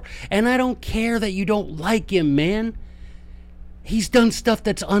him for. And I don't care that you don't like him, man. He's done stuff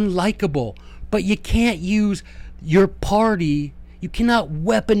that's unlikable. But you can't use your party. You cannot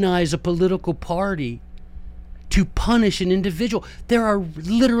weaponize a political party to punish an individual. There are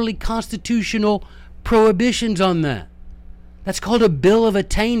literally constitutional prohibitions on that. That's called a bill of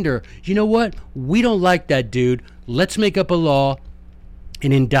attainder. You know what? We don't like that dude. Let's make up a law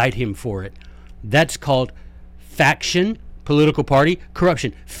and indict him for it. That's called faction, political party,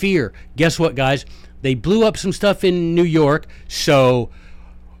 corruption, fear. Guess what, guys? They blew up some stuff in New York, so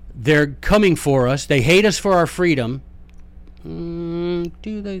they're coming for us. They hate us for our freedom. Do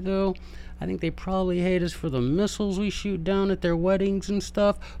they, though? I think they probably hate us for the missiles we shoot down at their weddings and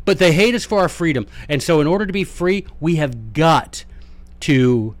stuff. But they hate us for our freedom. And so in order to be free, we have got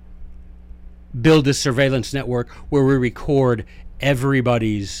to build this surveillance network where we record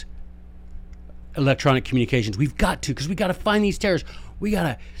everybody's electronic communications. We've got to, because we got to find these terrorists. We got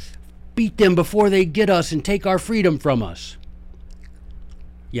to beat them before they get us and take our freedom from us.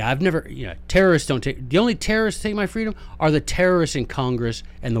 Yeah, terrorists don't take, the only terrorists that take my freedom are the terrorists in Congress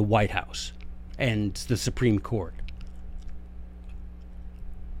and the White House and the Supreme Court.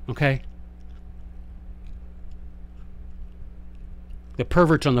 Okay? The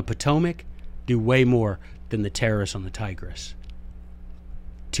perverts on the Potomac do way more than the terrorists on the Tigris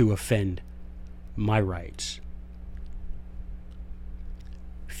to offend my rights.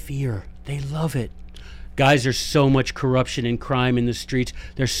 Fear, they love it. Guys, there's so much corruption and crime in the streets.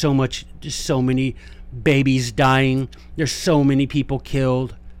 There's so many babies dying. There's so many people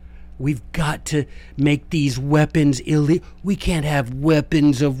killed. We've got to make these weapons illegal. We can't have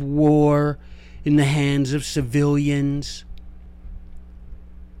weapons of war in the hands of civilians.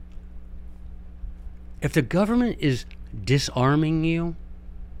 If the government is disarming you,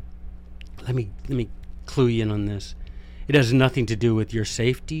 let me clue you in on this. It has nothing to do with your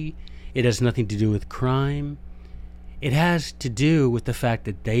safety. It has nothing to do with crime. It has to do with the fact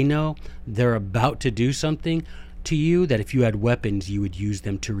that they know they're about to do something to you that if you had weapons, you would use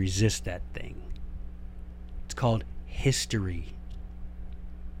them to resist that thing. It's called history.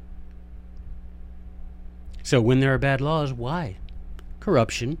 So when there are bad laws, why?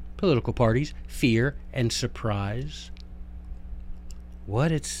 Corruption, political parties, fear, and surprise.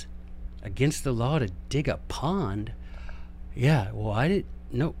 What? It's against the law to dig a pond? Yeah, well,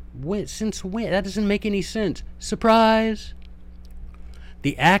 since when? That doesn't make any sense. Surprise!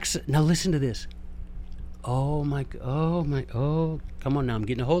 The acts, now listen to this. Come on now, I'm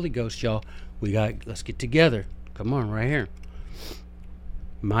getting the Holy Ghost, y'all. Let's get together. Come on, right here.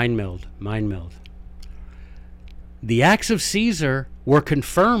 Mind meld. The acts of Caesar were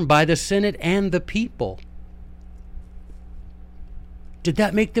confirmed by the Senate and the people. Did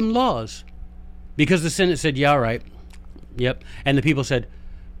that make them laws? Because the Senate said, yeah, all right. Yep. And the people said,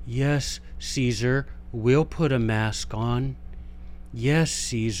 yes, Caesar, we'll put a mask on. Yes,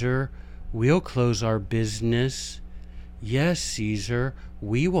 Caesar, we'll close our business. Yes, Caesar,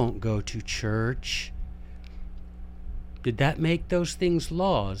 we won't go to church. Did that make those things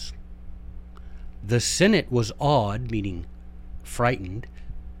laws? The Senate was awed, meaning frightened,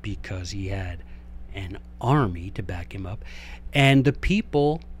 because he had an army to back him up, and the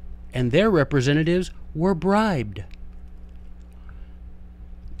people and their representatives were bribed.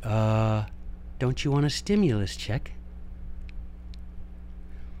 Don't you want a stimulus check?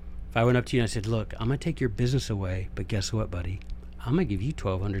 If I went up to you and I said, look, I'm going to take your business away, but guess what, buddy? I'm going to give you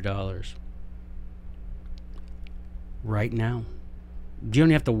 $1,200 right now. You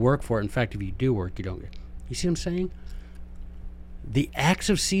don't have to work for it. In fact, if you do work, you don't. You see what I'm saying? The acts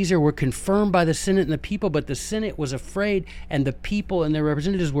of Caesar were confirmed by the Senate and the people, but the Senate was afraid, and the people and their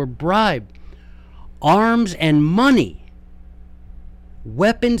representatives were bribed. Arms and money,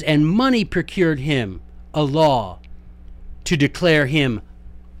 weapons and money procured him a law to declare him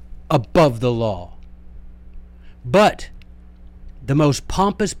above the law. But the most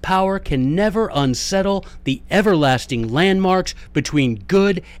pompous power can never unsettle the everlasting landmarks between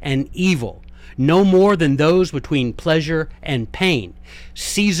good and evil, no more than those between pleasure and pain.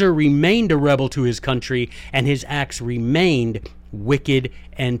 Caesar remained a rebel to his country, and his acts remained wicked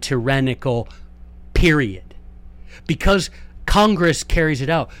and tyrannical, period. Because Congress carries it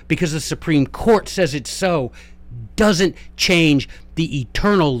out, because the Supreme Court says it's so, doesn't change the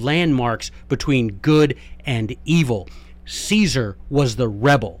eternal landmarks between good and evil. Caesar was the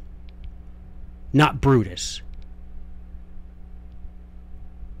rebel, not Brutus.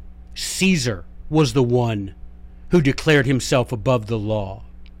 Caesar was the one who declared himself above the law.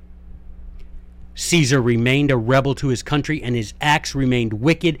 Caesar remained a rebel to his country, and his acts remained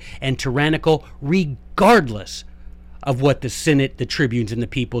wicked and tyrannical regardless of what the Senate, the tribunes, and the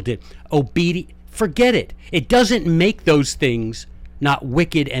people did. Forget it. It doesn't make those things not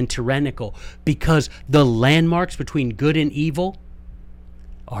wicked and tyrannical, because the landmarks between good and evil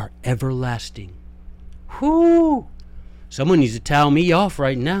are everlasting. Whoo! Someone needs to towel me off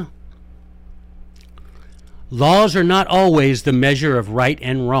right now. Laws are not always the measure of right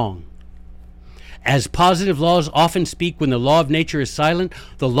and wrong. As positive laws often speak when the law of nature is silent,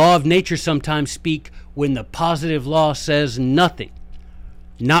 the law of nature sometimes speak when the positive law says nothing.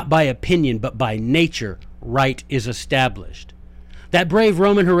 Not by opinion, but by nature, right is established. That brave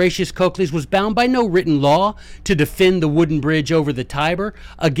Roman Horatius Cocles was bound by no written law to defend the wooden bridge over the Tiber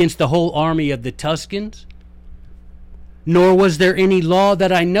against the whole army of the Tuscans. Nor was there any law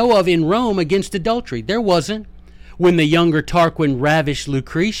that I know of in Rome against adultery. There wasn't when the younger Tarquin ravished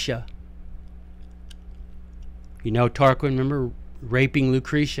Lucretia. You know Tarquin, remember raping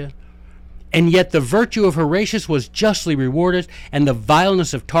Lucretia? And yet the virtue of Horatius was justly rewarded, and the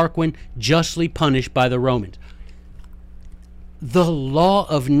vileness of Tarquin justly punished by the Romans. The law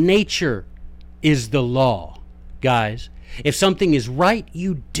of nature is the law, guys. If something is right,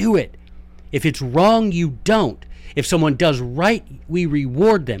 you do it. If it's wrong, you don't. If someone does right, we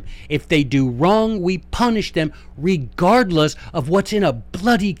reward them. If they do wrong, we punish them, regardless of what's in a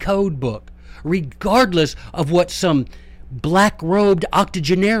bloody code book, regardless of what some black-robed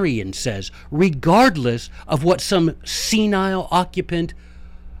octogenarian says, regardless of what some senile occupant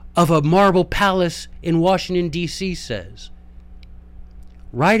of a marble palace in Washington, D.C. says.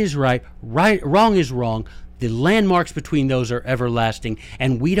 Right is right, wrong is wrong. The landmarks between those are everlasting,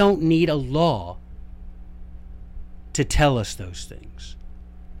 and we don't need a law to tell us those things.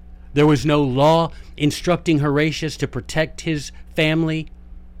 There was no law instructing Horatius to protect his family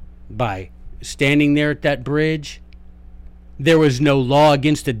by standing there at that bridge. There was no law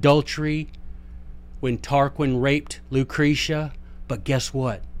against adultery when Tarquin raped Lucretia. But guess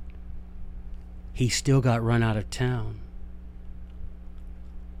what? He still got run out of town.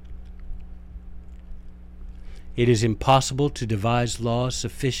 It is impossible to devise laws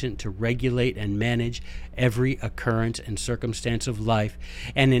sufficient to regulate and manage every occurrence and circumstance of life.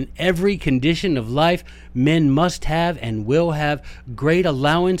 And in every condition of life, men must have and will have great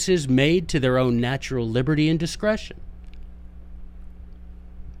allowances made to their own natural liberty and discretion.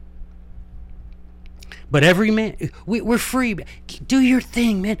 But every man, we're free. Do your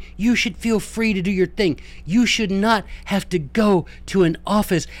thing, man. You should feel free to do your thing. You should not have to go to an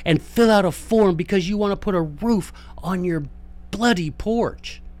office and fill out a form because you want to put a roof on your bloody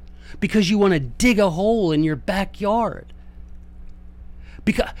porch, because you want to dig a hole in your backyard.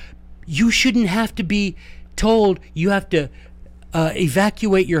 Because you shouldn't have to be told you have to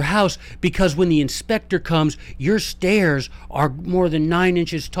evacuate your house because when the inspector comes, your stairs are more than 9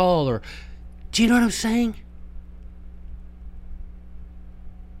 inches tall. Or do you know what I'm saying?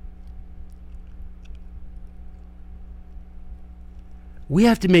 We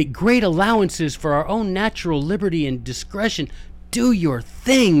have to make great allowances for our own natural liberty and discretion. Do your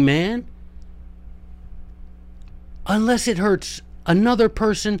thing, man. unless it hurts another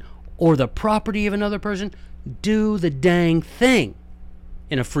person or the property of another person, do the dang thing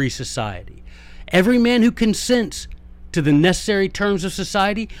in a free society. Every man who consents to the necessary terms of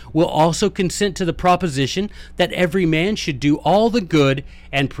society will also consent to the proposition that every man should do all the good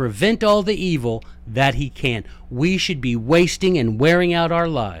and prevent all the evil that he can. We should be wasting and wearing out our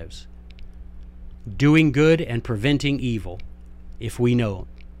lives doing good and preventing evil if we know.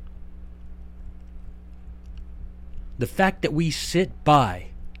 The fact that we sit by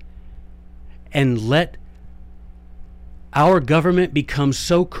and let our government become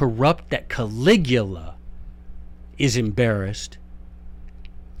so corrupt that Caligula is embarrassed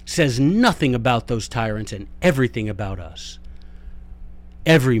says nothing about those tyrants and everything about us.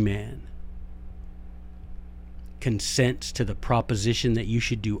 Every man consents to the proposition that you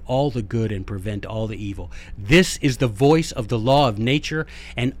should do all the good and prevent all the evil. This is the voice of the law of nature,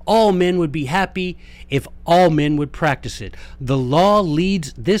 and all men would be happy if all men would practice it. This law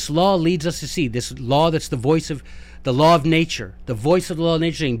leads us to see this law that's the voice of the law of nature, the voice of the law of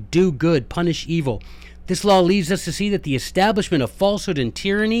nature saying do good, punish evil. This law leads us to see that the establishment of falsehood and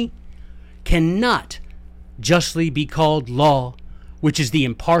tyranny cannot justly be called law, which is the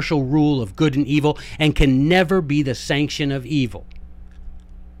impartial rule of good and evil, and can never be the sanction of evil.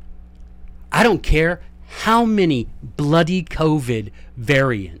 I don't care how many bloody COVID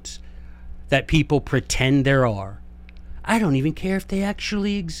variants that people pretend there are. I don't even care if they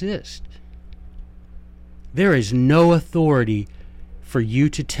actually exist. There is no authority for you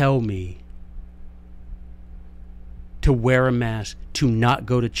to tell me to wear a mask, to not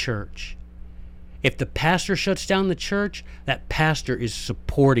go to church. If the pastor shuts down the church, that pastor is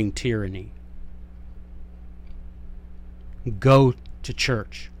supporting tyranny. Go to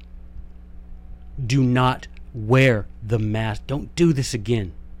church. Do not wear the mask. Don't do this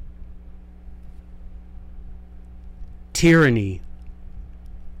again. Tyranny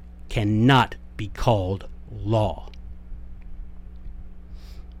cannot be called law.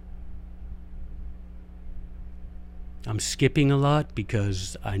 I'm skipping a lot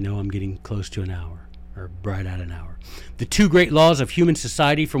because I know I'm getting close to an hour, or right at an hour. The two great laws of human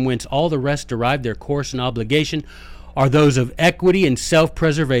society from whence all the rest derive their course and obligation are those of equity and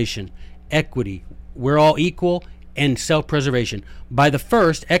self-preservation. Equity, we're all equal, and self-preservation. By the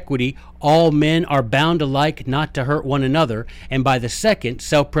first, equity, all men are bound alike not to hurt one another, and by the second,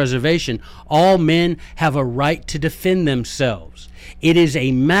 self-preservation, all men have a right to defend themselves. It is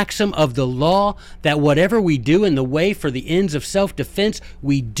a maxim of the law that whatever we do in the way for the ends of self-defense,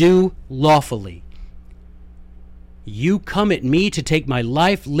 we do lawfully. You come at me to take my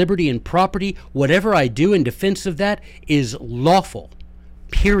life, liberty, and property. Whatever I do in defense of that is lawful.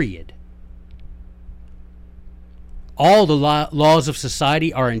 Period. All the laws of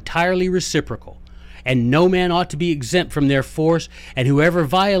society are entirely reciprocal, and no man ought to be exempt from their force, and whoever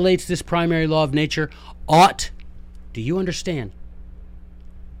violates this primary law of nature ought, do you understand?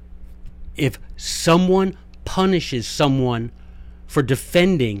 If someone punishes someone for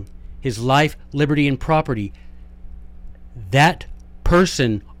defending his life, liberty, and property, that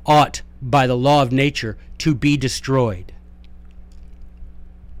person ought, by the law of nature, to be destroyed.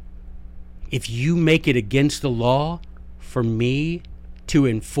 If you make it against the law for me to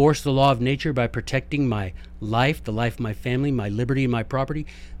enforce the law of nature by protecting my life, the life of my family, my liberty, and my property,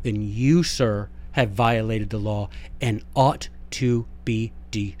 then you, sir, have violated the law and ought to be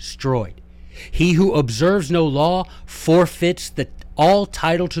destroyed. He who observes no law forfeits all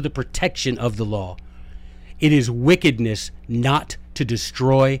title to the protection of the law. It is wickedness not to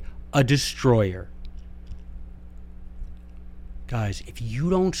destroy a destroyer. Guys, if you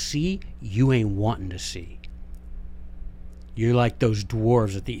don't see, you ain't wanting to see. You're like those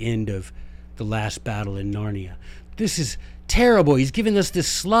dwarves at the end of the last battle in Narnia. This is terrible. He's giving us this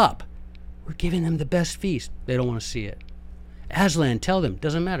slop. We're giving them the best feast. They don't want to see it. Aslan, tell them.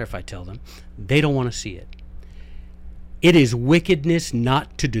 Doesn't matter if I tell them. They don't want to see it. It is wickedness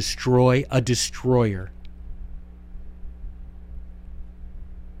not to destroy a destroyer.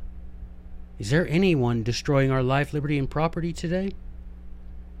 Is there anyone destroying our life, liberty, and property today?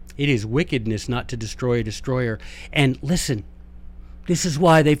 It is wickedness not to destroy a destroyer. And listen, this is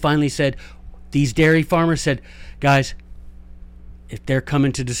why they finally said, these dairy farmers said, guys, if they're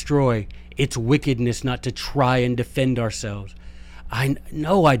coming to destroy, it's wickedness not to try and defend ourselves. I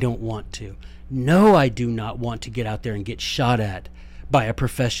don't want to. No, I do not want to get out there and get shot at by a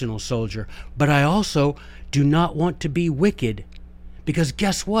professional soldier. But I also do not want to be wicked. Because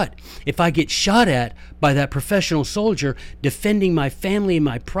guess what? If I get shot at by that professional soldier defending my family and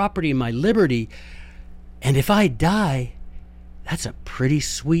my property and my liberty, and if I die, that's a pretty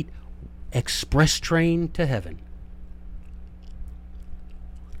sweet express train to heaven.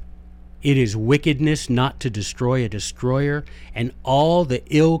 It is wickedness not to destroy a destroyer, and all the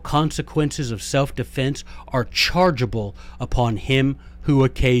ill consequences of self-defense are chargeable upon him who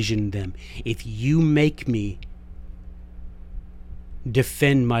occasioned them. If you make me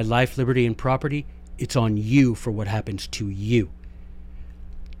defend my life, liberty, and property, it's on you for what happens to you.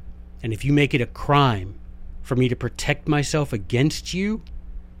 And if you make it a crime for me to protect myself against you,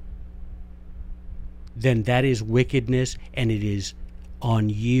 then that is wickedness, and it is on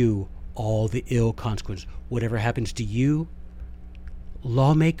you all the ill consequences. Whatever happens to you,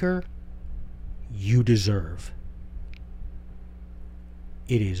 lawmaker, you deserve.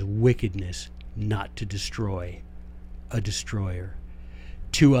 It is wickedness not to destroy a destroyer.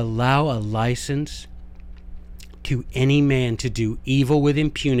 To allow a license to any man to do evil with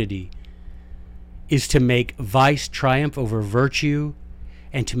impunity is to make vice triumph over virtue,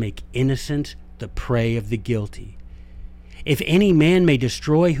 and to make innocence the prey of the guilty. If any man may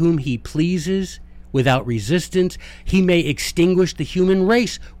destroy whom he pleases without resistance, he may extinguish the human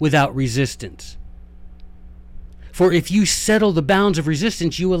race without resistance. For if you settle the bounds of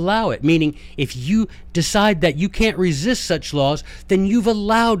resistance, you allow it. Meaning, if you decide that you can't resist such laws, then you've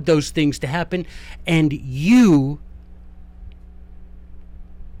allowed those things to happen, and you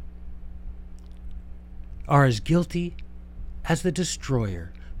are as guilty as the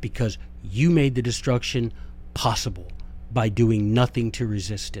destroyer, because you made the destruction possible by doing nothing to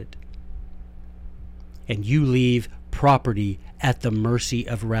resist it. And you leave property at the mercy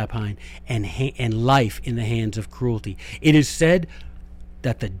of rapine, and life in the hands of cruelty. It is said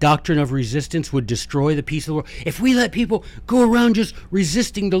that the doctrine of resistance would destroy the peace of the world. If we let people go around just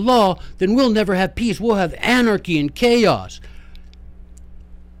resisting the law, then we'll never have peace. We'll have anarchy and chaos.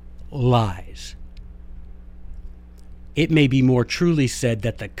 Lies. It may be more truly said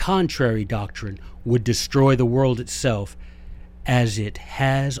that the contrary doctrine would destroy the world itself, as it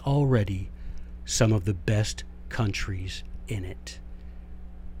has already some of the best countries in it.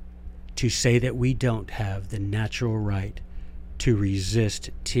 To say that we don't have the natural right to resist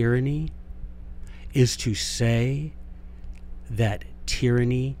tyranny is to say that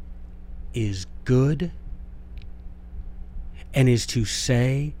tyranny is good, and is to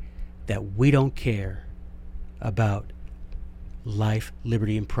say that we don't care about life,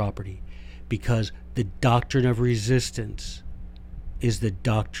 liberty, and property, because the doctrine of resistance is the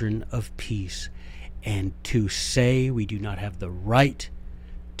doctrine of peace. And to say we do not have the right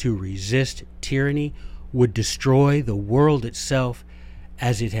to resist tyranny would destroy the world itself,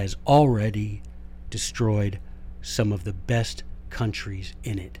 as it has already destroyed some of the best countries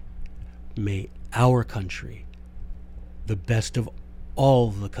in it. May our country, the best of all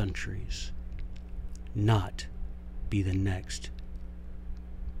the countries, not be the next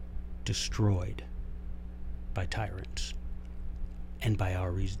destroyed by tyrants, and by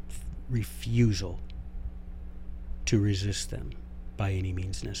our refusal to resist them by any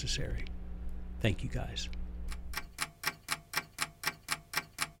means necessary. Thank you, guys.